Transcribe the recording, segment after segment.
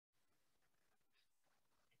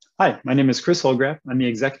Hi, my name is Chris Holgraf. I'm the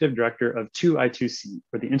Executive Director of 2I2C,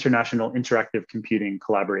 or the International Interactive Computing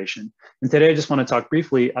Collaboration. And today I just want to talk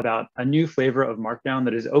briefly about a new flavor of Markdown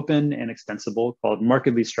that is open and extensible called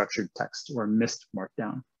Markedly Structured Text, or MyST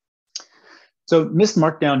Markdown. So MyST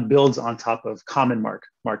Markdown builds on top of CommonMark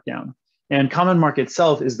Markdown. And CommonMark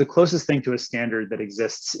itself is the closest thing to a standard that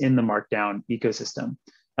exists in the Markdown ecosystem.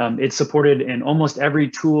 It's supported in almost every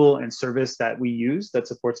tool and service that we use that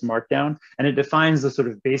supports Markdown, and it defines the sort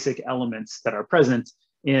of basic elements that are present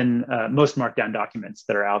in most Markdown documents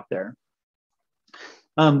that are out there.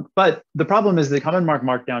 But the problem is that CommonMark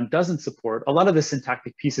Markdown doesn't support a lot of the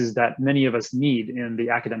syntactic pieces that many of us need in the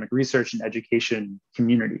academic research and education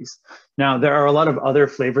communities. Now, there are a lot of other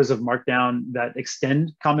flavors of Markdown that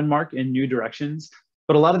extend CommonMark in new directions,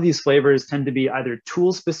 but a lot of these flavors tend to be either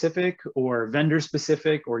tool specific or vendor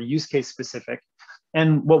specific or use case specific.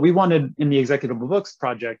 And what we wanted in the Executable Books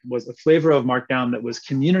project was a flavor of Markdown that was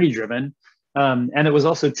community driven, and it was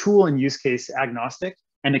also tool and use case agnostic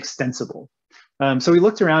and extensible. So we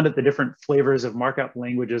looked around at the different flavors of markup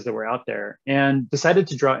languages that were out there and decided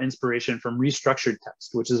to draw inspiration from reStructuredText,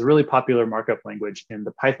 which is a really popular markup language in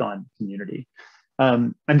the Python community.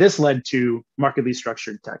 And this led to Markedly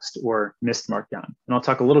Structured Text, or MyST Markdown. And I'll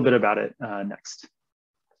talk a little bit about it next.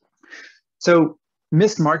 So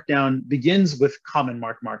MyST Markdown begins with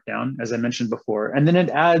CommonMark Markdown, as I mentioned before, and then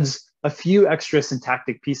it adds a few extra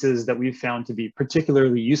syntactic pieces that we've found to be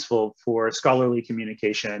particularly useful for scholarly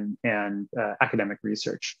communication and academic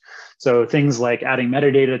research. So things like adding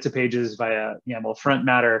metadata to pages via YAML front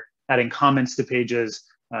matter, adding comments to pages,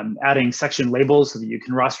 adding section labels so that you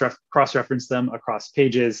can cross-reference them across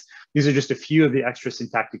pages. These are just a few of the extra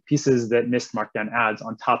syntactic pieces that MyST Markdown adds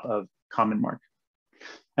on top of CommonMark.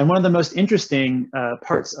 And one of the most interesting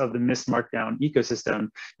parts of the MyST Markdown ecosystem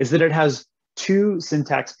is that it has two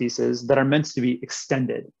syntax pieces that are meant to be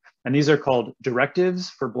extended. And these are called directives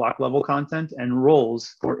for block level content and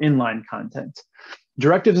roles for inline content.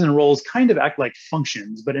 Directives and roles kind of act like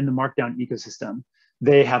functions, but in the Markdown ecosystem.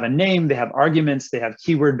 They have a name, they have arguments, they have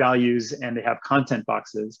keyword values, and they have content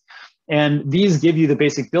boxes. And these give you the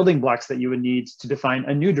basic building blocks that you would need to define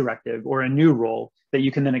a new directive or a new role that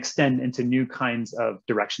you can then extend into new kinds of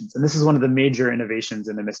directions. And this is one of the major innovations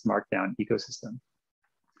in the MyST Markdown ecosystem.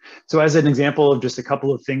 So as an example of just a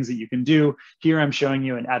couple of things that you can do, here I'm showing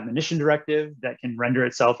you an admonition directive that can render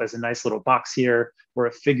itself as a nice little box here, or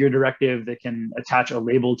a figure directive that can attach a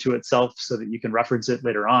label to itself so that you can reference it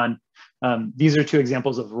later on. These are two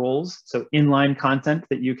examples of roles, so inline content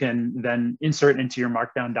that you can then insert into your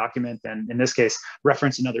Markdown document, and in this case,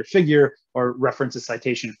 reference another figure or reference a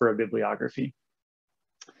citation for a bibliography.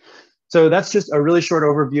 So that's just a really short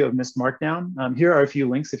overview of MyST Markdown. Here are a few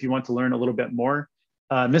links if you want to learn a little bit more.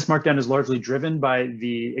 MyST Markdown is largely driven by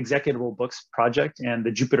the Executable Books project and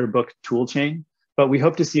the Jupyter Book toolchain, but we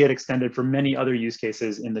hope to see it extended for many other use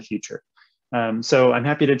cases in the future. So I'm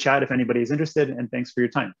happy to chat if anybody is interested, and thanks for your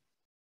time.